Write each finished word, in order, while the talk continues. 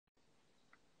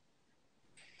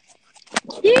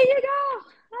Here you go.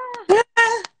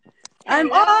 Ah,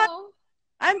 I'm on. hello.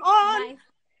 I'm on. Nice.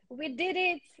 We did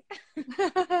it.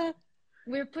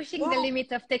 We're pushing the Wow,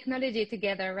 limit of technology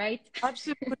together, right?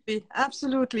 absolutely,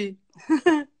 absolutely.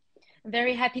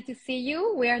 Very happy to see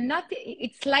you. We are not,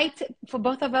 it's light for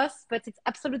both of us, but it's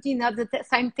absolutely not the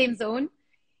same time zone.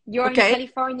 You're in Okay.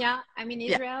 California, I'm in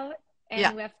Yeah, Israel, yeah.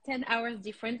 and we have 10 hours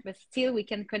different, but still we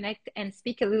can connect and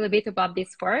speak a little bit about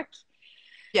this work.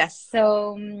 Yes.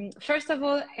 So, first of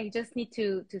all, I just need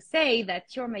to say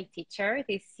that you're my teacher.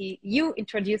 You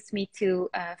introduced me to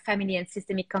family and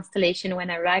systemic constellation when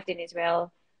I arrived in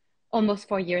Israel almost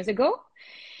 4 years ago.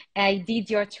 I did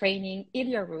your training in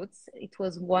your roots. It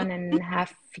was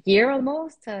 1.5 year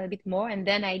almost, a bit more. And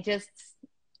then I just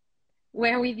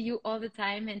were with you all the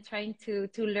time and trying to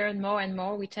learn more and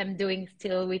more, which I'm doing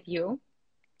still with you.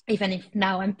 Even if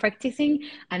now I'm practicing,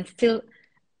 I'm still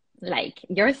like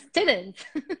your student.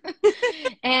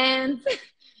 And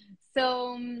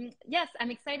so, yes,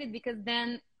 I'm excited because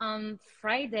then on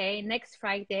Friday, next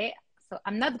Friday, so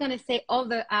I'm not going to say all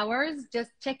the hours,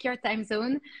 just check your time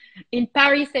zone. In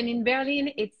Paris and in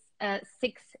Berlin, it's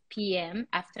 6 p.m.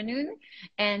 afternoon.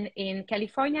 And in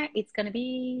California, it's going to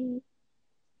be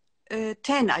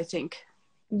 10, I think.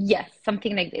 yes,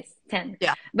 something like this, 10.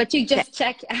 Yeah, But you 10. just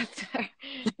check after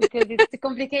because it's too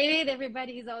complicated.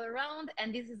 Everybody is all around.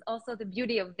 And this is also the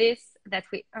beauty of this that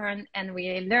we earn and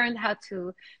we learn how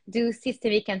to do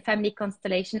systemic and family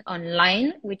constellation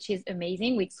online, which is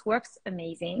amazing, which works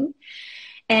amazing.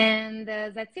 And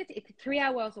that's it. It's a 3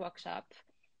 hours workshop.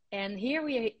 And here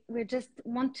we just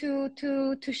want to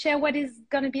share what is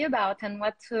going to be about and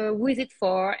what who is it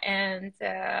for and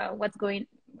what's going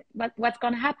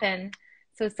to happen.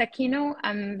 So Sakino,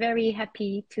 I'm very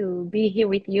happy to be here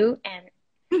with you and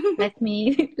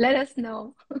let us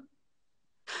know.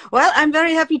 Well, I'm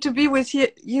very happy to be with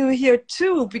you here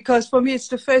too, because for me it's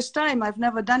the first time. I've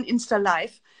never done Insta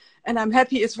Live, and I'm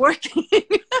happy it's working.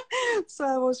 So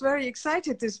I was very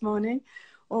excited this morning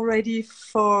already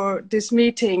for this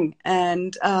meeting.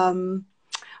 And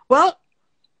well,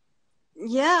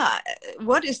 yeah,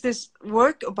 what is this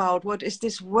work about? What is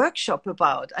this workshop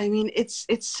about? I mean, it's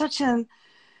such an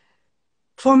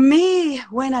for me,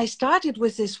 when I started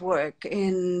with this work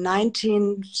in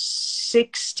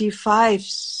 1965,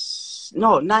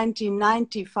 no,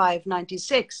 1995,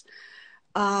 96,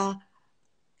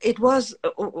 it was,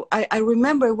 I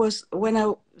remember it was when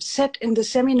I sat in the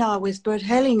seminar with Bert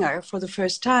Hellinger for the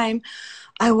first time,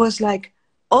 I was like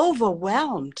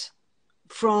overwhelmed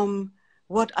from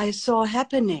what I saw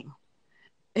happening.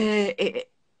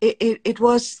 It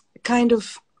was kind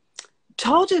of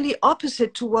totally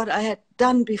opposite to what I had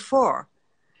done before.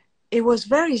 It was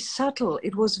very subtle.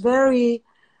 It was very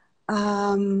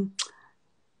no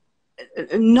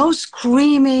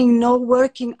screaming, no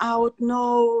working out,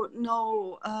 no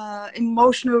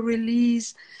emotional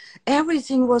release.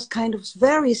 Everything was kind of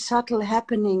very subtle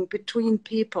happening between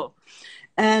people,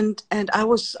 and I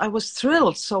was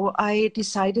thrilled. So I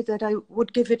decided that I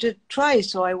would give it a try.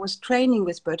 So I was training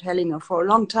with Bert Hellinger for a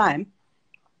long time,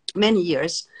 many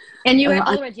years. And you were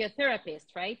already a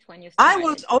therapist, right? When you I started.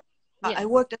 was, Yes. I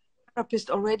worked as a therapist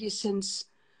already since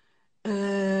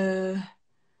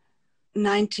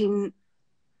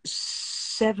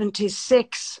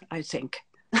 1976, I think.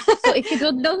 So if you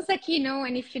don't know Sakino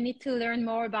and if you need to learn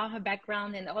more about her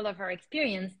background and all of her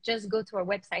experience, just go to our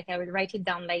website. I will write it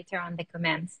down later on the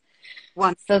comments.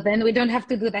 So then we don't have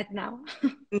to do that now.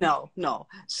 No.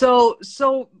 So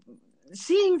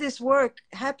seeing this work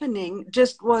happening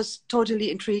just was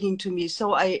totally intriguing to me.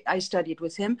 So I studied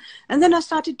with him, and then I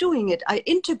started doing it. I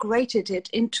integrated it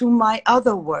into my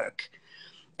other work,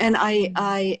 and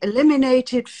I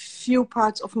eliminated few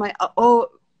parts of my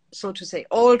so to say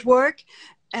old work,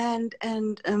 and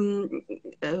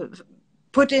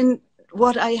put in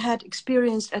what I had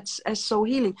experienced as so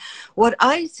healing. What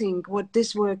I think what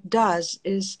this work does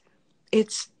is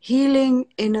it's healing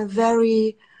in a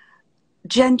very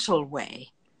gentle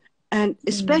way, and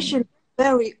especially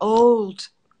very old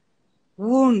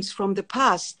wounds from the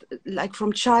past, like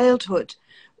from childhood,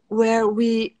 where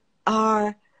we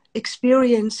are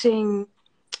experiencing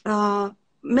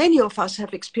many of us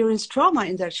have experienced trauma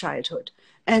in their childhood.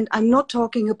 And I'm not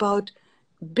talking about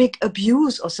big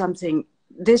abuse or something.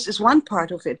 This is one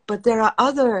part of it, but there are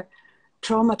other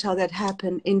traumata that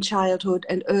happen in childhood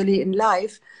and early in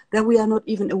life that we are not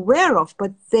even aware of,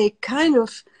 but they kind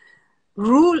of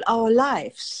rule our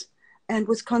lives. And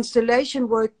with constellation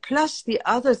work plus the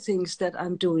other things that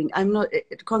I'm doing,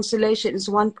 constellation is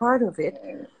one part of it,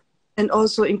 and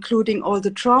also including all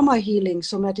the trauma healing,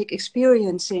 somatic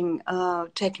experiencing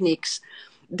techniques.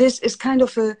 This is kind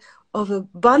of a a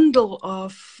bundle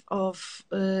of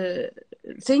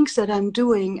things that I'm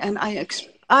doing, and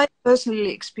I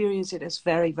personally experience it as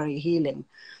very, very healing.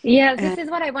 Yes, this And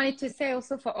is what I wanted to say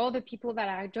also for all the people that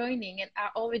are joining and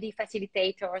are already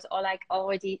facilitators or like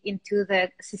already into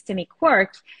the systemic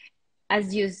work.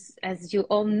 As you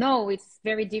all know, it's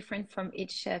very different from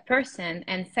each person.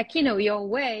 And Sakino, your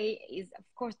way is, of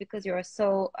course, because you're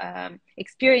so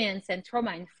experienced and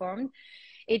trauma informed.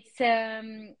 It's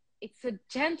a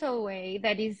gentle way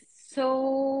that is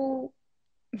so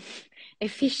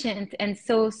efficient and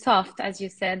so soft, as you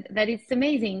said, that it's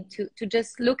amazing to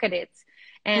just look at it.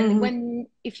 And mm-hmm, when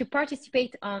if you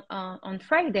participate on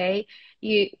Friday,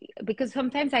 you because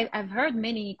sometimes I've heard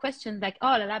many questions like,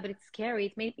 oh la la, but it's scary.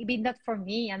 It may be not for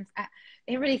me, and I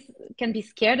really can be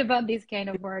scared about this kind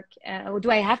of work. Or do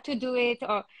I have to do it,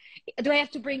 or do I have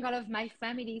to bring all of my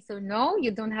family? So no, you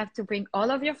don't have to bring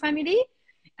all of your family.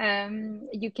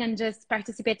 You can just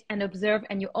participate and observe,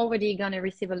 and you're already gonna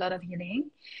receive a lot of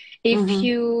healing. If mm-hmm,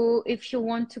 you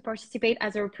want to participate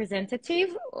as a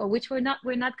representative, which we're not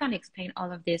gonna explain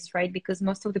all of this, right? Because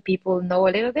most of the people know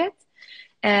a little bit.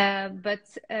 But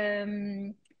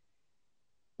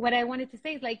what I wanted to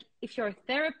say is like, if you're a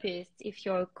therapist, if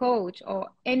you're a coach, or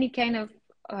any kind of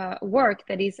work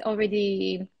that is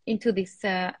already into this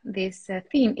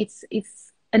theme,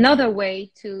 it's another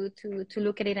way to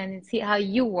look at it and see how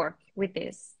you work with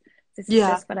this. This is yeah,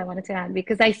 just what I wanted to add,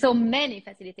 because I saw many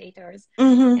facilitators,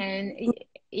 mm-hmm. and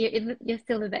you're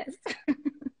still the best.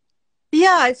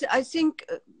 Yeah, I think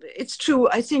it's true.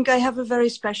 I think I have a very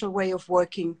special way of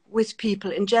working with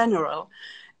people in general,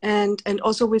 and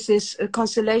also with this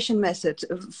constellation method.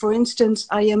 For instance,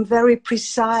 I am very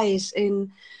precise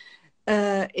in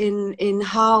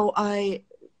how I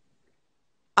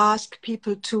ask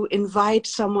people to invite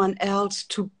someone else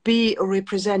to be a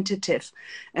representative,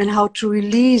 and how to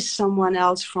release someone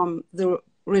else from the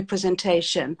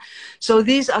representation. So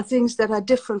these are things that are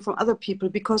different from other people,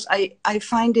 because I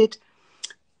find it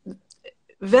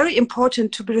very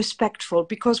important to be respectful,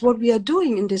 because what we are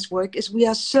doing in this work is we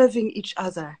are serving each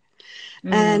other,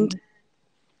 and Mm,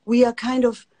 we are kind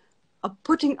of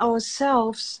putting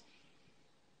ourselves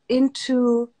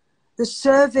into the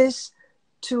service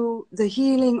to the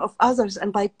healing of others,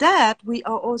 and by that we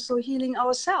are also healing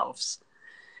ourselves.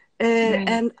 right.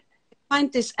 And I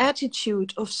find this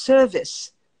attitude of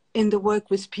service in the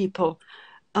work with people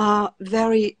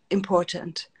very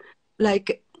important.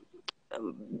 Like,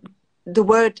 the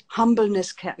word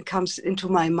humbleness comes into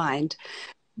my mind.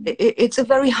 It's a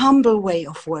very humble way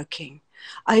of working.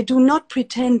 I do not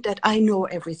pretend that I know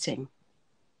everything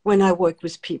when I work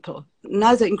with people,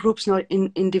 neither in groups nor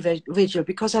in individual,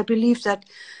 because I believe that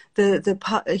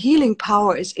the healing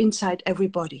power is inside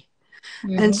everybody.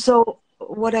 And Mm-hmm. so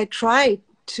what I try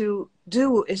to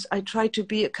do is I try to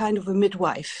be a kind of a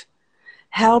midwife,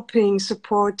 helping,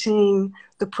 supporting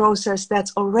the process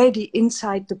that's already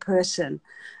inside the person.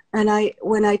 And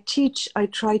when I teach, I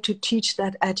try to teach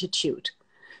that attitude.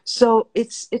 So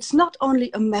it's not only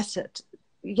a method.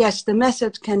 Yes, the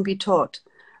method can be taught,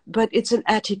 but it's an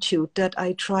attitude that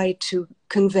I try to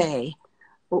convey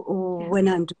Yeah. when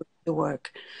I'm doing the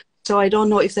work. So I don't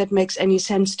know if that makes any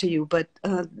sense to you, but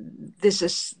this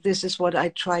is what I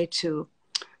try to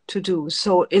do.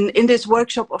 So in this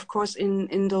workshop, of course,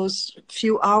 in those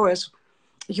few hours,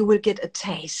 you will get a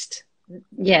taste.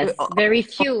 Yes, very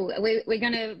few. We're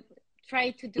gonna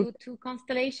try to do two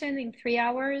constellation in 3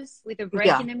 hours with a break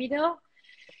Yeah, in the middle.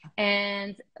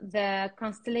 And the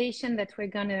constellation that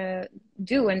we're gonna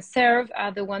do and serve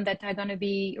are the one that are gonna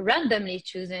be randomly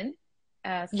chosen.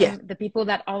 yeah, The people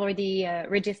that already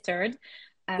registered.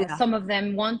 yeah. Some of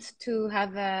them want to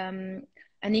have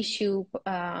an issue,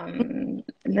 that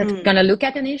we're Mm-hmm. gonna look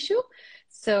at an issue.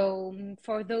 So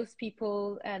for those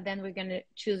people, then we're gonna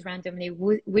choose randomly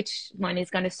which one is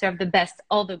gonna serve the best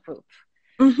all the group.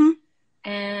 Mm-hmm.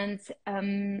 And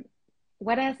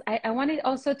what else? I wanted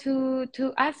also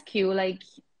to ask you, like,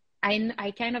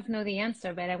 I kind of know the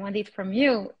answer, but I want it from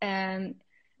you.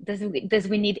 Does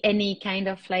we need any kind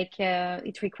of like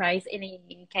it requires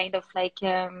any kind of like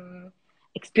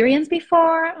experience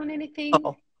before on anything?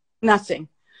 Oh, nothing.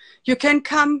 You can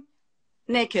come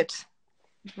naked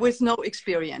with no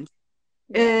experience.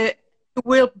 Yeah.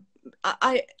 Will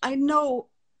I know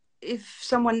if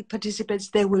someone participates,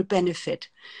 they will benefit,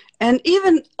 and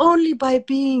even only by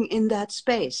being in that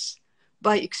space,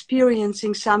 by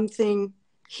experiencing something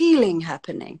healing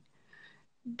happening,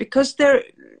 because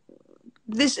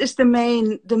this is the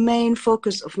main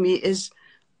focus of me is,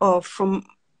 or from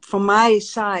my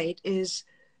side, is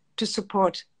to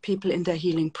support people in their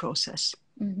healing process.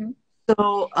 Mm-hmm.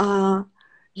 So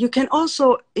you can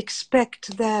also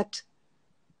expect that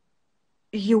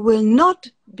you will not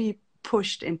be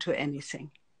pushed into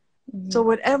anything. So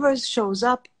whatever shows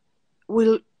up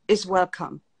is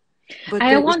welcome. But I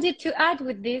there is, wanted to add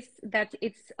with this that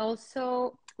it's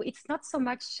not so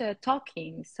much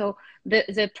talking. So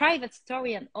the private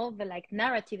story and all the like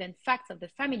narrative and facts of the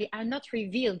family are not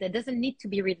revealed. That doesn't need to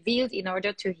be revealed in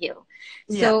order to heal.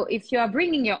 yeah, So if you are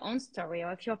bringing your own story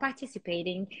or if you're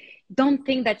participating, don't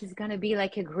think that it's going to be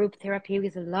like a group therapy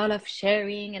with a lot of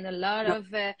sharing and a lot no, of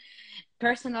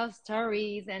personal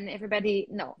stories and everybody.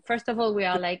 No, first of all, we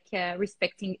are like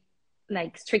respecting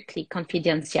like strictly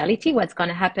confidentiality. What's going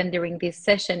to happen during this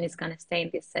session is going to stay in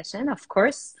this session, of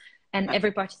course, and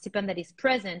every participant that is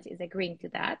present is agreeing to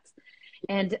that.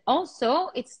 And also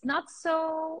it's not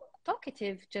so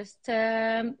talkative, just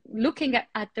looking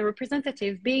at the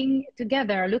representative being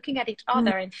together, looking at each mm,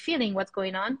 other and feeling what's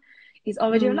going on is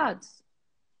already a mm. lot.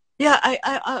 Yeah,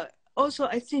 I also,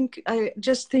 I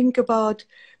just think about,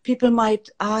 people might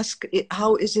ask,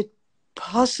 how is it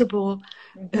possible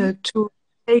to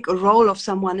take a role of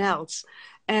someone else?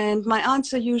 And my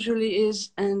answer usually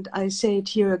is, and I say it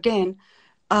here again,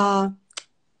 uh,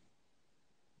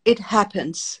 it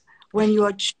happens when you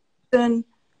are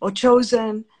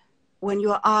chosen, when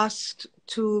you are asked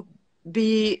to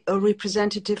be a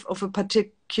representative of a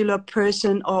particular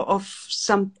person or of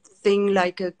something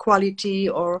like a quality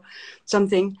or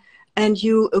something, and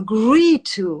you agree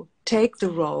to take the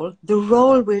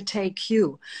role will take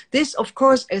you. This, of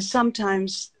course, is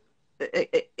sometimes,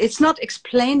 it's not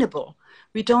explainable.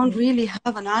 We don't really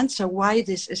have an answer why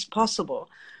this is possible,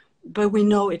 but we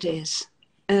know it is.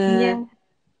 Yeah.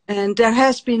 And there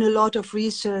has been a lot of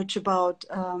research about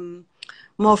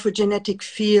morphogenetic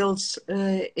fields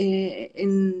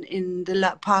in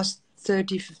the past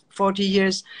 30, 40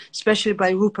 years, especially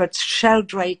by Rupert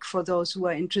Sheldrake, for those who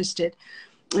are interested.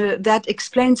 That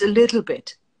explains a little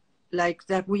bit, like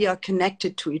that we are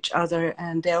connected to each other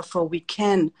and therefore we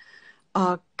can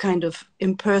kind of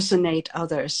impersonate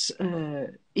others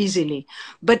easily.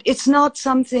 But it's not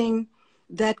something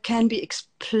that can be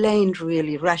explained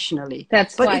really rationally.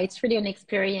 That's But why it's really an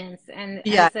experience. And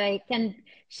yeah, as I can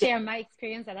share my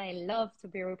experience, that I love to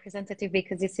be representative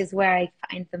because this is where I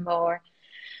find the more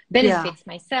yeah, benefits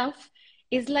myself,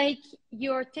 is like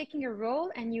you're taking a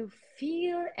role and you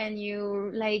feel and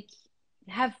you like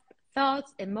have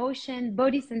thoughts, emotion,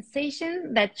 body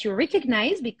sensation that you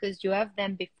recognize because you have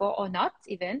them before or not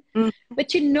even, mm,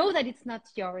 but you know that it's not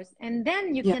yours. And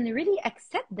then you yeah, can really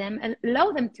accept them and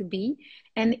allow them to be.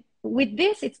 And with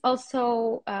this, it's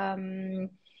also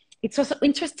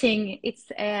interesting.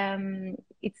 It's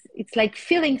like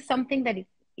feeling something that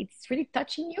it's really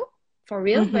touching you for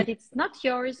real, mm-hmm, but it's not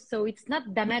yours, so it's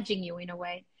not damaging you in a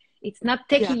way. It's not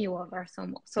yeah, taking you over so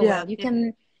yeah, well.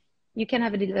 yeah, You can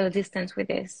have a little distance with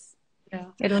this. yeah.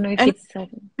 I don't know if And it's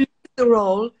the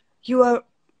role, you are,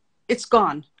 it's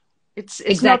gone. It's not.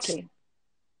 exactly.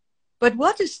 But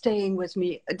what is staying with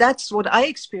me? That's what I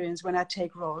experience when I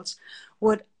take roles.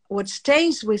 What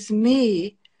stays with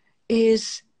me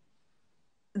is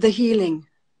the healing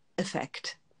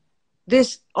effect.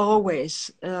 This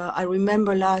always, I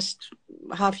remember last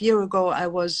half year ago, I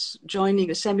was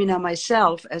joining a seminar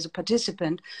myself as a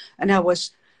participant, and I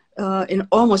was in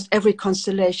almost every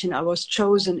constellation, I was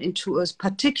chosen into a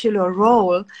particular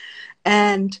role,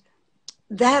 and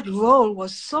that role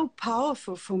was so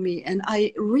powerful for me. And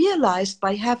I realized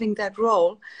by having that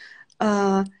role,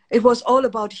 it was all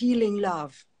about healing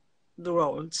love, the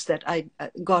roles that I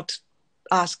got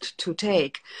asked to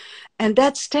take. And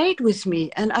that stayed with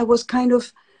me. And I was kind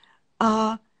of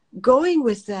going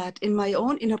with that in my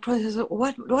own inner process.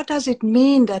 What does it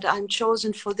mean that I'm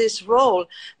chosen for this role?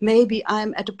 Maybe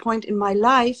I'm at a point in my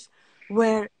life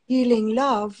where healing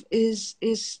love is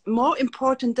more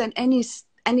important than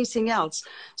anything else.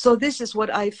 So this is what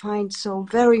I find so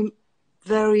very,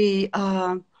 very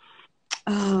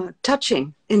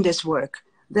touching in this work.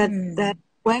 That Mm.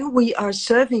 when we are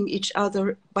serving each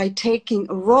other by taking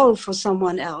a role for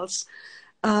someone else,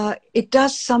 it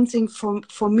does something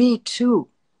for me too.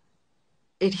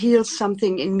 It heals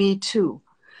something in me too.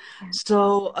 Yeah.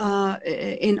 So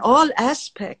in all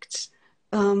aspects,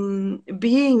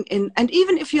 being in, and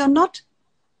even if you're not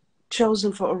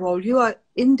chosen for a role, you are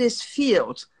in this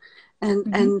field,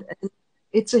 Mm-hmm. and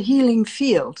it's a healing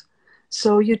field.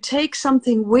 So you take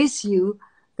something with you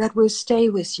that will stay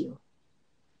with you.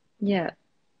 Yeah.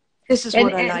 This is And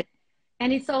what I and like.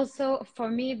 and it's also for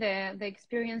me the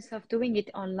experience of doing it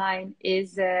online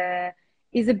is a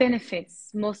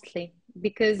benefits mostly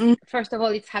because Mm-hmm. first of all,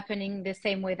 it's happening the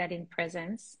same way that in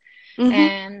presence. Mm-hmm.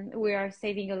 And we are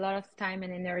saving a lot of time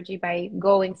and energy by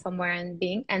going somewhere and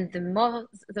being. And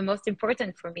the most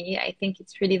important for me, I think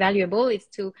it's really valuable, is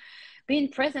to be in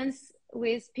presence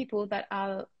with people that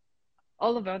are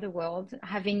all over the world,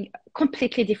 having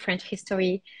completely different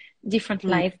history, different Mm.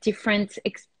 life, different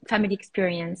family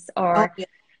experience, Oh, or yeah.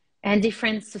 and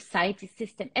different society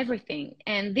system, everything.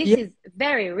 And this Yeah. is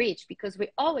very rich because we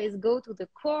always go to the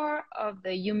core of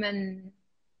the human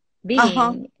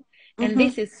Uh-huh. being, and Mm-hmm.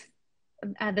 this is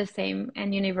the same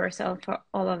and universal for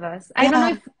all of us. I don't know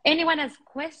Yeah. if anyone has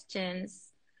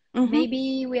questions. Mm-hmm.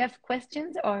 Maybe we have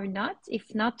questions or not.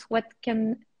 If not, what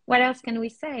else can we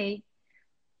say?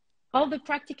 All the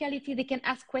practicality, they can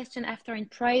ask question after in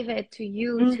private to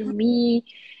you, to Mm-hmm. me.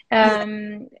 Yeah.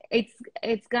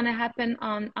 It's gonna happen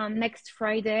on next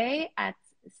Friday at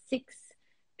 6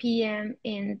 p.m.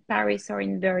 in Paris or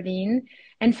in Berlin.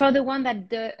 And for the one that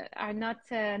are not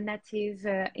native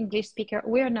English speaker,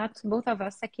 we're not, both of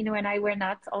us, Sakino and I, we're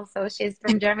not also. She's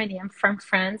from Germany, I'm from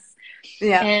France.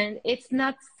 Yeah. And it's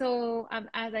not so,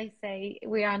 as I say,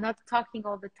 we are not talking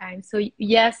all the time. So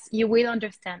yes, you will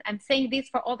understand. I'm saying this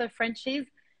for other Frenchies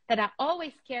that are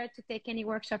always scared to take any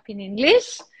workshop in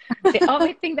English. They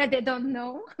always think that they don't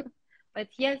know, but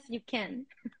yes, you can.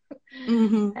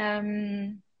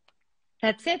 Mm-hmm.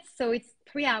 That's it. So it's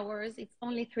 3 hours. It's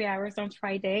only 3 hours on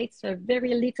Friday. It's a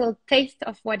very little taste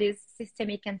of what is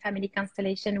systemic and family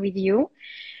constellation with you.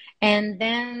 And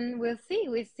then we'll see.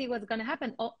 We'll see what's going to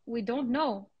happen. Oh, we don't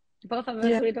know. Both of us,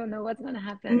 Yeah. we don't know what's going to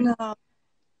happen. No.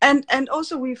 And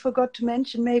also we forgot to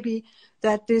mention maybe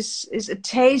that this is a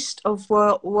taste of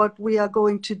what we are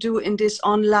going to do in this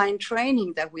online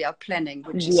training that we are planning,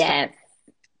 which is starting Yes,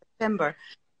 in September,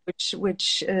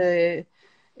 which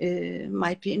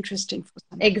might be interesting for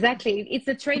some people. exactly. It's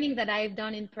a training that I've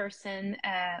done in person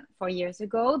 4 years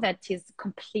ago that is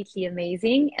completely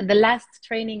amazing. And the last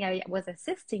training I was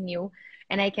assisting you,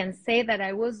 and I can say that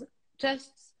I was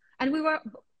just, and we were,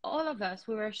 all of us,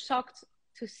 we were shocked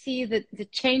to see the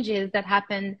changes that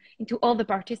happened into all the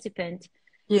participants.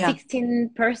 Yeah.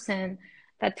 16 person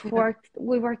that Yeah.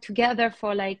 we worked together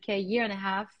for like a year and a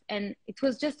half, and it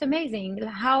was just amazing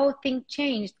how things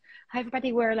changed, how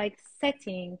everybody were like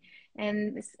setting,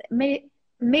 and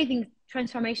amazing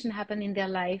transformation happened in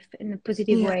their life in a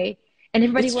positive Yeah. way, and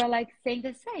everybody It's were like saying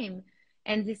the same.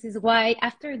 And this is why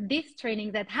after this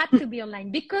training that had to be online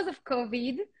because of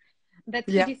COVID, that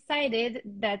we yeah. decided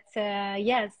that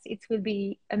yes, it will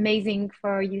be amazing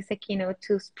for you, Sakino,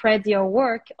 to spread your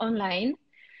work online,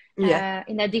 Yeah.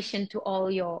 in addition to all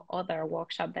your other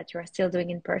workshop that you are still doing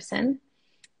in person.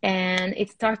 And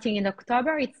it's starting in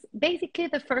October. It's basically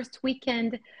the first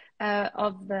weekend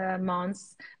of the month,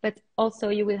 but also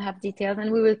you will have details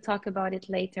and we will talk about it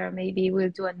later. Maybe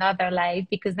we'll do another live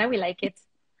because now we like it.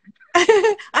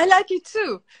 I like it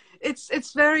too.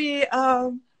 It's very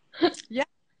yeah,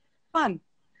 fun.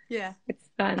 Yeah. It's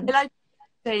I fun. like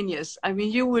spontaneous. I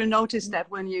mean, you will notice that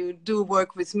when you do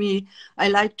work with me, I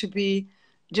like to be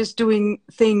just doing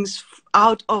things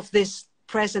out of this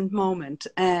present moment,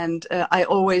 and I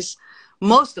always,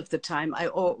 most of the time, I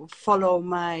follow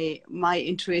my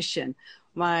intuition,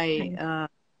 my Nice.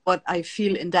 what I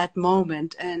feel in that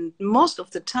moment, and most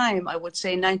of the time, I would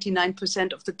say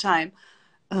 99% of the time,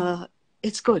 uh,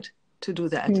 it's good to do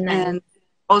that, Nice. and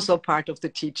also part of the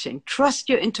teaching. Trust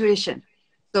your intuition.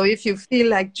 So if you feel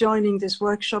like joining this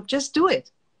workshop, just do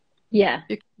it. Yeah.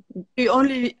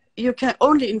 You can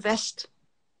only invest,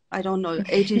 I don't know,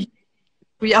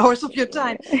 83 hours of your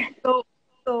time. So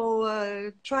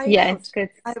try it Yeah, it's out. good.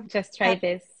 I Just try have,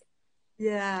 this.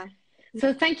 yeah.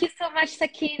 So thank you so much,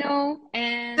 Sakino,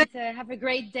 and have a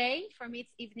great day. For me,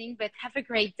 it's evening, but have a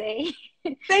great day.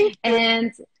 Thank you.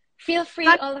 And feel free,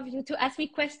 all of you, to ask me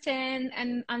questions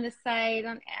and on the side,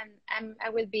 and I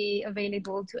will be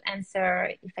available to answer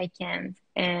if I can.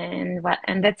 And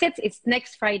that's it. It's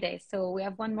next Friday, so we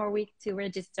have one more week to Yeah.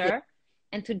 register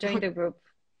and to join the group.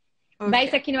 Bye,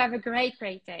 Okay. Sakino. Have a great,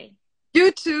 great day.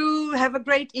 You too. Have a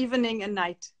great evening and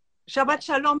night. Shabbat Yes.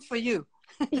 shalom for you.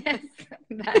 Yes.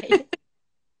 Bye.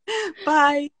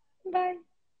 Bye. Bye.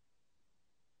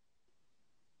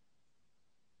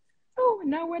 Oh,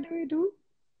 now what do we do?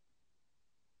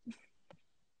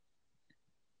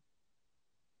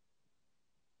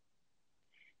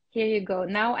 Here you go.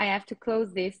 Now I have to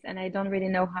close this and I don't really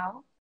know how.